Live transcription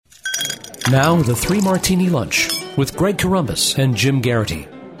Now, the Three Martini Lunch with Greg Corombos and Jim Garrity.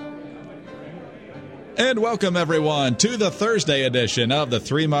 And welcome, everyone, to the Thursday edition of the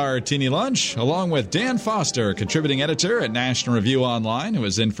Three Martini Lunch, along with Dan Foster, contributing editor at National Review Online, who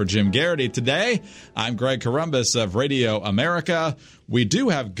is in for Jim Garrity today. I'm Greg Corombos of Radio America. We do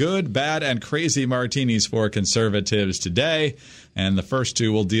have good, bad, and crazy martinis for conservatives today, and the first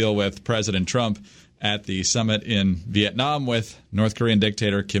two will deal with President Trump at the summit in Vietnam with North Korean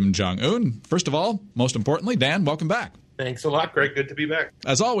dictator Kim Jong-Un. First of all, most importantly, Dan, welcome back. Thanks a lot, Greg. Good to be back.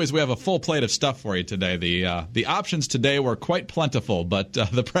 As always, we have a full plate of stuff for you today. The options today were quite plentiful, but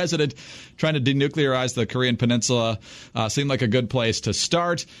the president trying to denuclearize the Korean Peninsula seemed like a good place to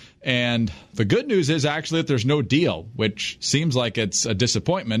start. And the good news is actually that there's no deal, which seems like it's a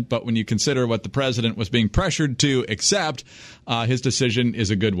disappointment. But when you consider what the president was being pressured to accept, his decision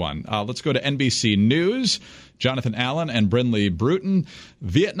is a good one. Let's go to NBC News. Jonathan Allen and Brinley Bruton.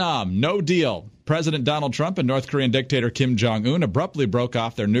 Vietnam, no deal. President Donald Trump and North Korean dictator Kim Jong-Un abruptly broke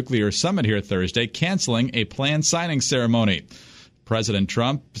off their nuclear summit here Thursday, canceling a planned signing ceremony. President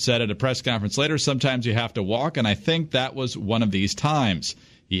Trump said at a press conference later, "Sometimes you have to walk, and I think that was one of these times."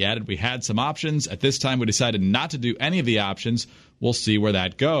 He added, "We had some options. At this time, we decided not to do any of the options. We'll see where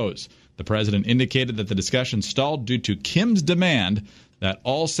that goes." The president indicated that the discussion stalled due to Kim's demand that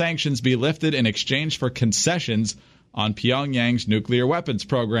all sanctions be lifted in exchange for concessions on Pyongyang's nuclear weapons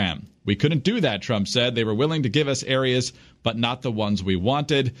program. "We couldn't do that," Trump said. "They were willing to give us areas, but not the ones we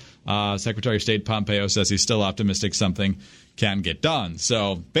wanted." Secretary of State Pompeo says he's still optimistic something can get done.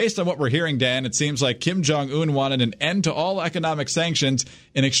 So based on what we're hearing, Dan, it seems like Kim Jong-un wanted an end to all economic sanctions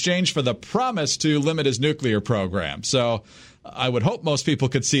in exchange for the promise to limit his nuclear program. So I would hope most people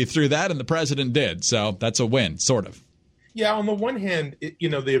could see through that, and the president did. So that's a win, sort of. Yeah, on the one hand,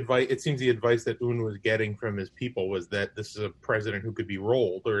 it seems the advice that Un was getting from his people was that this is a president who could be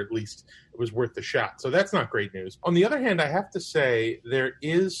rolled, or at least it was worth the shot. So that's not great news. On the other hand, I have to say there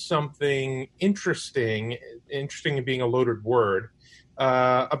is something interesting being a loaded word,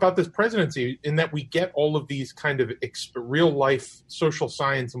 about this presidency, in that we get all of these kind of real-life social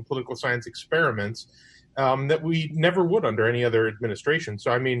science and political science experiments that we never would under any other administration.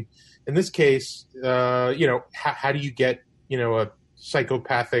 So, I mean, in this case, how do you get, a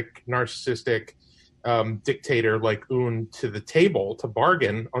psychopathic, narcissistic dictator like Un to the table to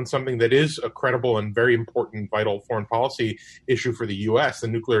bargain on something that is a credible and very important, vital foreign policy issue for the U.S., the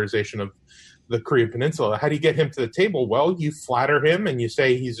nuclearization of the Korean Peninsula? How do you get him to the table? Well, you flatter him and you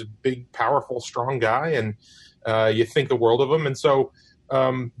say he's a big, powerful, strong guy, and you think the world of him. And so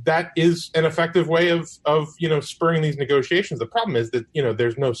that is an effective way of spurring these negotiations. The problem is that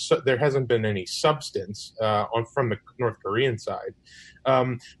there hasn't been any substance from the North Korean side.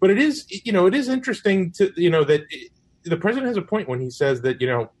 But it is interesting to that the president has a point when he says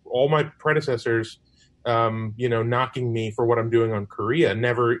that all my predecessors knocking me for what I'm doing on Korea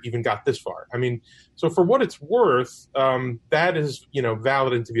never even got this far. I mean, so for what it's worth, that is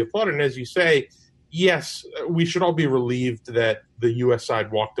valid and to be applauded. And as you say, yes, we should all be relieved that the U.S.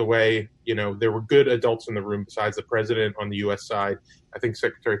 side walked away. There were good adults in the room besides the president on the U.S. side. I think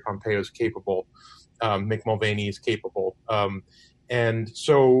Secretary Pompeo is capable. Mick Mulvaney is capable. And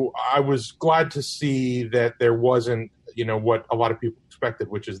so I was glad to see that there wasn't, what a lot of people expected,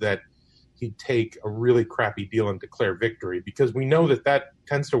 which is that he'd take a really crappy deal and declare victory, because we know that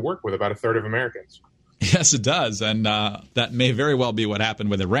tends to work with about a third of Americans. Yes, it does. And that may very well be what happened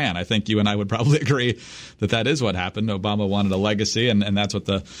with Iran. I think you and I would probably agree that is what happened. Obama wanted a legacy, and that's what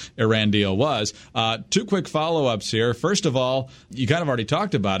the Iran deal was. Two quick follow-ups here. First of all, you kind of already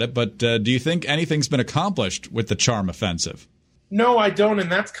talked about it, but do you think anything's been accomplished with the charm offensive? No, I don't.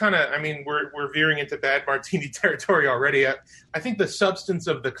 And that's kind of, we're veering into bad martini territory already. I think the substance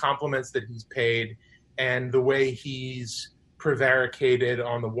of the compliments that he's paid and the way he's prevaricated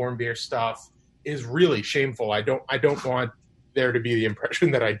on the Warmbier stuff is really shameful. I don't want there to be the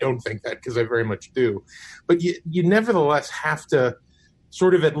impression that I don't think that, because I very much do. But you nevertheless have to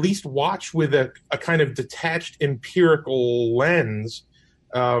sort of at least watch with a kind of detached empirical lens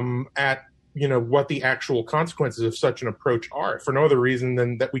at what the actual consequences of such an approach are, for no other reason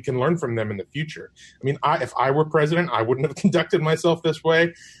than that we can learn from them in the future. I mean, if I were president, I wouldn't have conducted myself this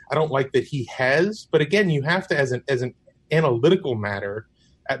way. I don't like that he has. But again, you have to, as an analytical matter,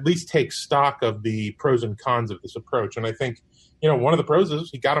 at least take stock of the pros and cons of this approach. And I think, one of the pros is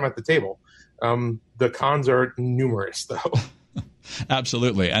he got him at the table. The cons are numerous, though.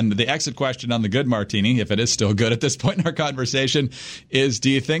 Absolutely. And the exit question on the good martini, if it is still good at this point in our conversation, is do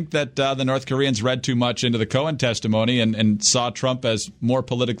you think that the North Koreans read too much into the Cohen testimony and saw Trump as more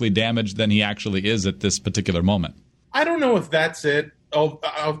politically damaged than he actually is at this particular moment? I don't know if that's it.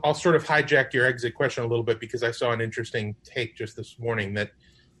 I'll sort of hijack your exit question a little bit, because I saw an interesting take just this morning that,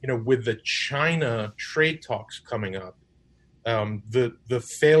 with the China trade talks coming up, the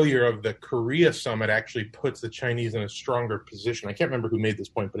failure of the Korea summit actually puts the Chinese in a stronger position. I can't remember who made this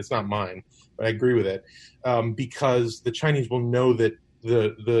point, but it's not mine, but I agree with it, because the Chinese will know that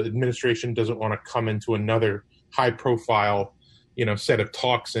the administration doesn't want to come into another high-profile, set of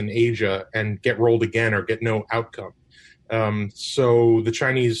talks in Asia and get rolled again or get no outcome. So the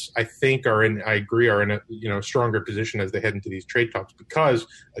Chinese, I think, are in a stronger position as they head into these trade talks, because,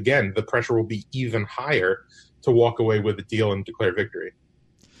 again, the pressure will be even higher to walk away with a deal and declare victory.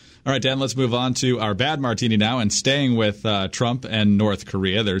 All right, Dan, let's move on to our bad martini now, and staying with Trump and North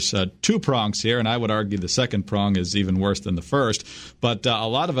Korea. There's two prongs here, and I would argue the second prong is even worse than the first. But a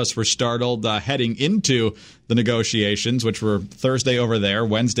lot of us were startled heading into the negotiations, which were Thursday over there,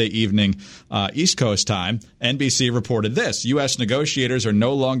 Wednesday evening East Coast time. NBC reported this: U.S. negotiators are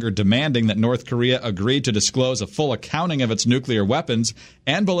no longer demanding that North Korea agree to disclose a full accounting of its nuclear weapons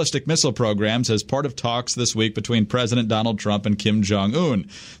and ballistic missile programs as part of talks this week between President Donald Trump and Kim Jong-Un.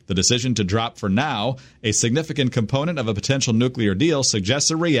 The decision to drop for now a significant component of a potential nuclear deal suggests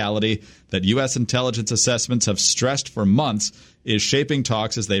a reality that U.S. intelligence assessments have stressed for months is shaping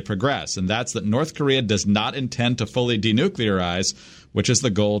talks as they progress, and that's that North Korea does not intend to fully denuclearize, which is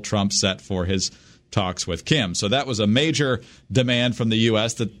the goal Trump set for his talks with Kim. So that was a major demand from the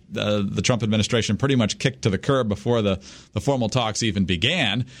U.S. that the Trump administration pretty much kicked to the curb before the formal talks even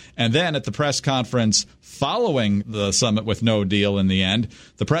began. And then at the press conference following the summit with no deal in the end,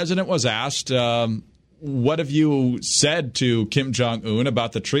 the president was asked, what have you said to Kim Jong-Un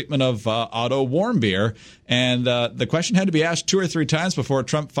about the treatment of Otto Warmbier? And the question had to be asked 2 or 3 times before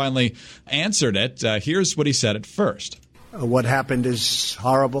Trump finally answered it. Here's what he said at first. What happened is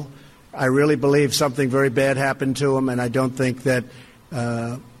horrible. I really believe something very bad happened to him, and I don't think that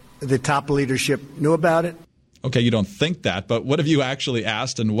the top leadership knew about it. Okay, you don't think that, but what have you actually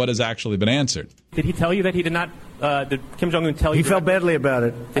asked, and what has actually been answered? Did he tell you that he did not, did Kim Jong-un tell you? He felt badly about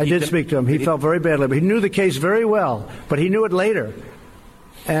it. I did speak to him. He felt very badly about it. He knew the case very well, but he knew it later.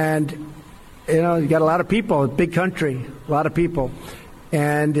 And, you got a lot of people, a big country, a lot of people.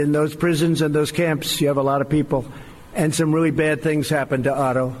 And in those prisons and those camps, you have a lot of people. And some really bad things happened to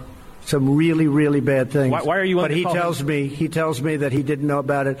Otto. Some really, really bad things. Why are you? But he tells me that he didn't know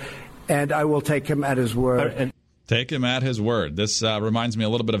about it, and I will take him at his word. Take him at his word. This reminds me a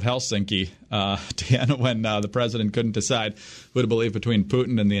little bit of Helsinki, Dan, when the president couldn't decide who to believe between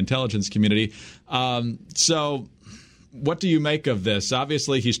Putin and the intelligence community. So what do you make of this?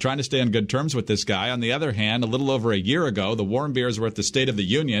 Obviously, he's trying to stay on good terms with this guy. On the other hand, a little over a year ago, the Warmbiers were at the State of the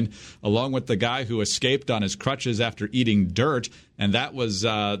Union, along with the guy who escaped on his crutches after eating dirt, and that was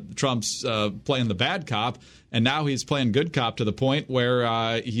Trump's playing the bad cop. And now he's playing good cop to the point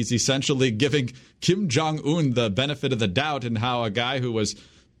where he's essentially giving Kim Jong-un the benefit of the doubt in how a guy who was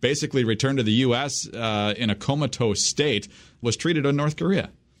basically returned to the U.S. In a comatose state was treated in North Korea.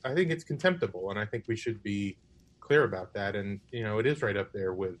 I think it's contemptible, and I think we should be clear about that. And, it is right up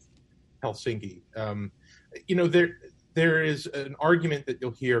there with Helsinki. There is an argument that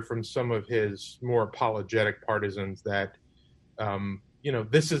you'll hear from some of his more apologetic partisans that,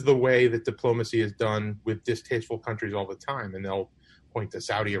 this is the way that diplomacy is done with distasteful countries all the time. And they'll point to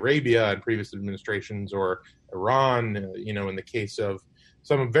Saudi Arabia and previous administrations, or Iran, in the case of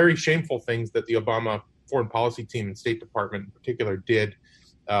some very shameful things that the Obama foreign policy team and State Department in particular did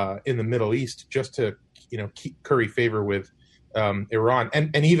in the Middle East, just to, curry favor with Iran.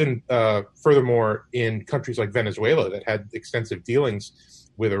 And even furthermore, in countries like Venezuela that had extensive dealings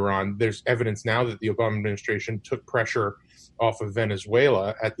with Iran, there's evidence now that the Obama administration took pressure off of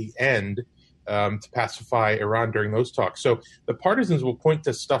Venezuela at the end to pacify Iran during those talks. So the partisans will point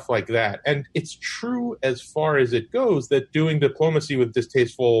to stuff like that. And it's true as far as it goes that doing diplomacy with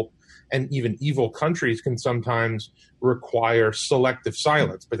distasteful and even evil countries can sometimes require selective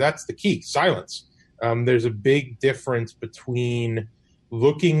silence. But that's the key, silence. There's a big difference between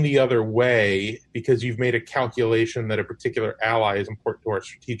looking the other way because you've made a calculation that a particular ally is important to our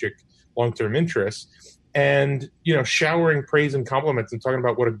strategic long-term interests, and, showering praise and compliments and talking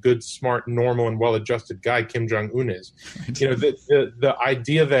about what a good, smart, normal, and well-adjusted guy Kim Jong-un is. The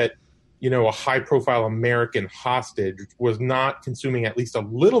idea that, a high-profile American hostage was not consuming at least a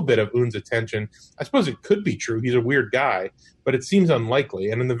little bit of Un's attention. I suppose it could be true. He's a weird guy, but it seems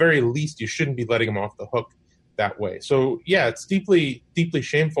unlikely. And in the very least, you shouldn't be letting him off the hook that way. So, yeah, it's deeply, deeply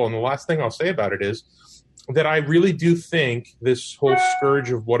shameful. And the last thing I'll say about it is that I really do think this whole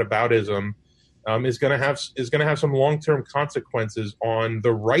scourge of whataboutism is going to have some long-term consequences on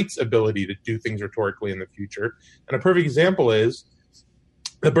the right's ability to do things rhetorically in the future. And a perfect example is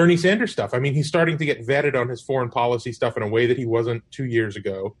the Bernie Sanders stuff. I mean, he's starting to get vetted on his foreign policy stuff in a way that he wasn't 2 years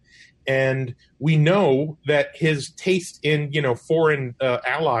ago. And we know that his taste in, foreign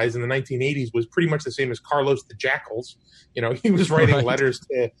allies in the 1980s was pretty much the same as Carlos the Jackals. He was writing letters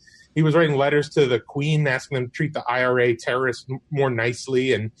to the Queen, asking them to treat the IRA terrorists more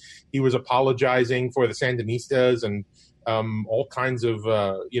nicely, and he was apologizing for the Sandinistas and all kinds of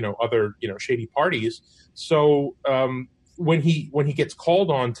other shady parties. So when he gets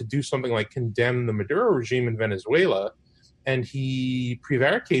called on to do something like condemn the Maduro regime in Venezuela, and he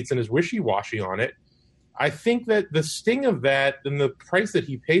prevaricates and is wishy-washy on it, I think that the sting of that and the price that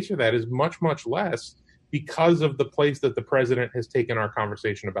he pays for that is much, much less because of the place that the president has taken our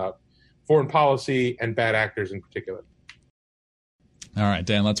conversation about foreign policy and bad actors in particular. All right,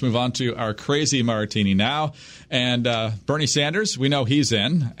 Dan, let's move on to our crazy martini now. And Bernie Sanders, we know he's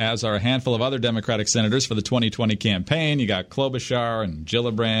in, as are a handful of other Democratic senators for the 2020 campaign. You got Klobuchar and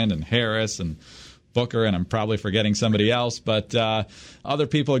Gillibrand and Harris and Booker, and I'm probably forgetting somebody else, but other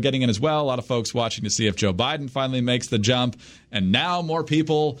people are getting in as well. A lot of folks watching to see if Joe Biden finally makes the jump. And now more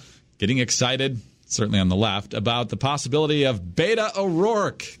people getting excited, certainly on the left, about the possibility of Beto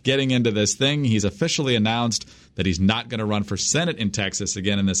O'Rourke getting into this thing. He's officially announced that he's not going to run for Senate in Texas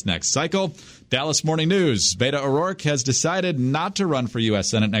again in this next cycle. Dallas Morning News, Beto O'Rourke has decided not to run for U.S.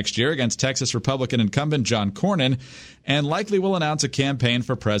 Senate next year against Texas Republican incumbent John Cornyn, and likely will announce a campaign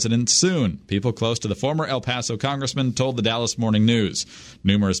for president soon. People close to the former El Paso congressman told the Dallas Morning News.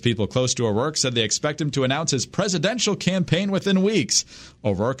 Numerous people close to O'Rourke said they expect him to announce his presidential campaign within weeks.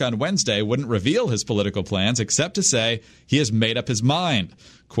 O'Rourke on Wednesday wouldn't reveal his political plans except to say he has made up his mind.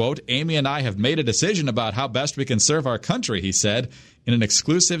 Quote, Amy and I have made a decision about how best we can serve our country, he said. In an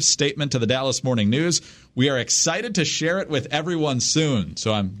exclusive statement to the Dallas Morning News, we are excited to share it with everyone soon.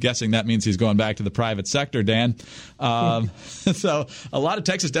 So I'm guessing that means he's going back to the private sector, Dan. So a lot of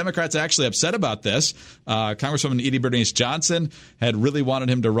Texas Democrats are actually upset about this. Congresswoman Edie Bernice Johnson had really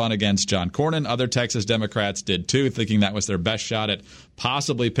wanted him to run against John Cornyn. Other Texas Democrats did too, thinking that was their best shot at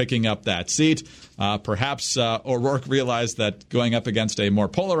possibly picking up that seat. Perhaps O'Rourke realized that going up against a more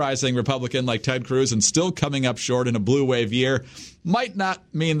polarizing Republican like Ted Cruz and still coming up short in a blue wave year might not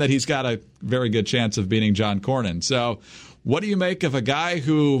mean that he's got a very good chance of beating John Cornyn. So what do you make of a guy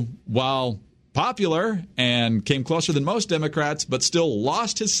who, while popular and came closer than most Democrats, but still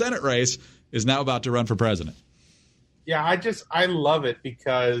lost his Senate race, is now about to run for president? Yeah, I love it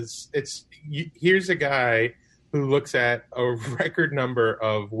because here's a guy who looks at a record number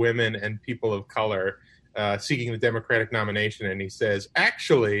of women and people of color seeking the Democratic nomination, and he says,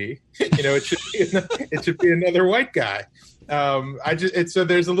 actually, it should be another white guy. So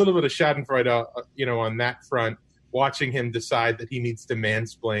there's a little bit of Schadenfreude, on that front, watching him decide that he needs to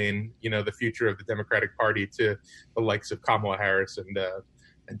mansplain, the future of the Democratic Party to the likes of Kamala Harris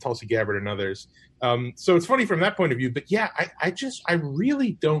and Tulsi Gabbard and others. So it's funny from that point of view. But yeah, I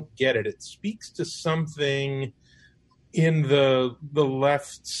really don't get it. It speaks to something in the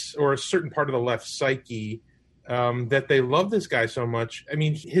left, or a certain part of the left psyche, that they love this guy so much. I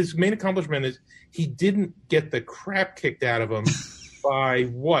mean, his main accomplishment is he didn't get the crap kicked out of him by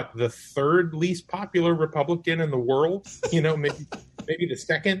the third least popular Republican in the world, maybe the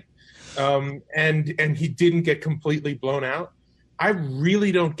second. And he didn't get completely blown out. I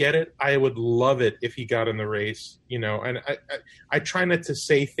really don't get it. I would love it if he got in the race, and I try not to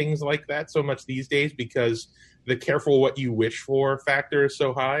say things like that so much these days because the careful what you wish for factor is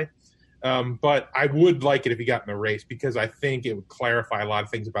so high. But I would like it if he got in the race because I think it would clarify a lot of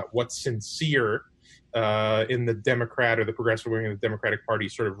things about what's sincere in the Democrat or the progressive wing of the Democratic Party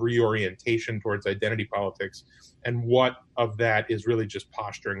sort of reorientation towards identity politics, and what of that is really just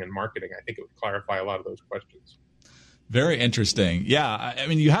posturing and marketing. I think it would clarify a lot of those questions. Very interesting. Yeah, I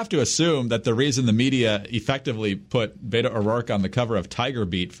mean, you have to assume that the reason the media effectively put Beto O'Rourke on the cover of Tiger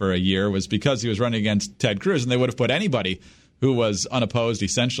Beat for a year was because he was running against Ted Cruz, and they would have put anybody who was unopposed,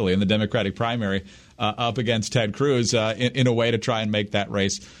 essentially, in the Democratic primary up against Ted Cruz in a way to try and make that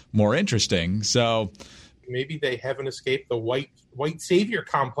race more interesting. So maybe they haven't escaped the white savior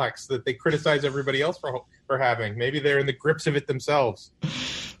complex that they criticize everybody else for having. Maybe they're in the grips of it themselves.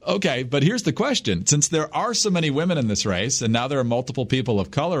 Okay, but here's the question. Since there are so many women in this race, and now there are multiple people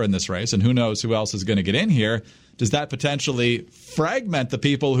of color in this race, and who knows who else is going to get in here, does that potentially fragment the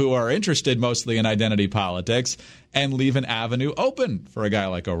people who are interested mostly in identity politics and leave an avenue open for a guy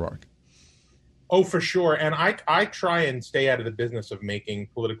like O'Rourke? Oh, for sure. And I try and stay out of the business of making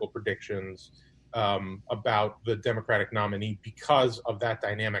political predictions about the Democratic nominee because of that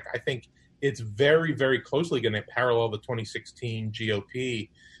dynamic. I think it's very, very closely going to parallel the 2016 GOP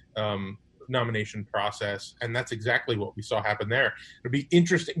nomination process, and that's exactly what we saw happen there. It'll be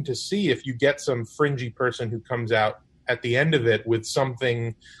interesting to see if you get some fringy person who comes out at the end of it with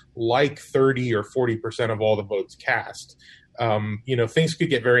something like 30 or 40% of all the votes cast. Things could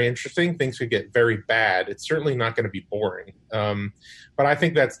get very interesting. Things could get very bad. It's certainly not going to be boring. But I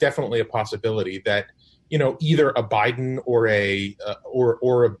think that's definitely a possibility that, either a Biden or a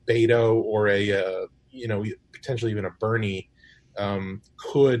Beto or a potentially even a Bernie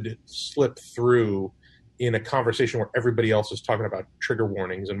could slip through in a conversation where everybody else is talking about trigger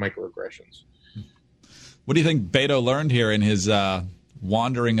warnings and microaggressions. What do you think Beto learned here in his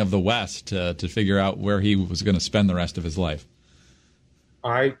wandering of the West to figure out where he was going to spend the rest of his life?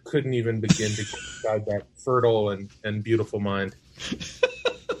 I couldn't even begin to get inside that fertile and beautiful mind.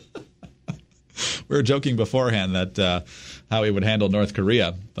 We were joking beforehand that how he would handle North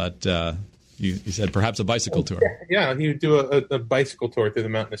Korea, but you said perhaps a bicycle tour. Yeah, he would do a bicycle tour through the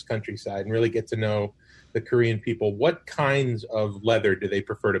mountainous countryside and really get to know the Korean people. What kinds of leather do they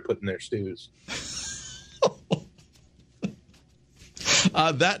prefer to put in their stews?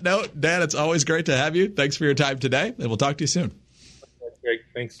 On that note, Dan, it's always great to have you. Thanks for your time today, and we'll talk to you soon. That's great.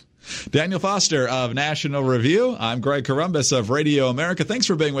 Thanks. Daniel Foster of National Review. I'm Greg Corombos of Radio America. Thanks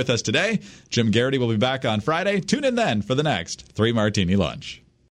for being with us today. Jim Garrity will be back on Friday. Tune in then for the next 3 Martini Lunch.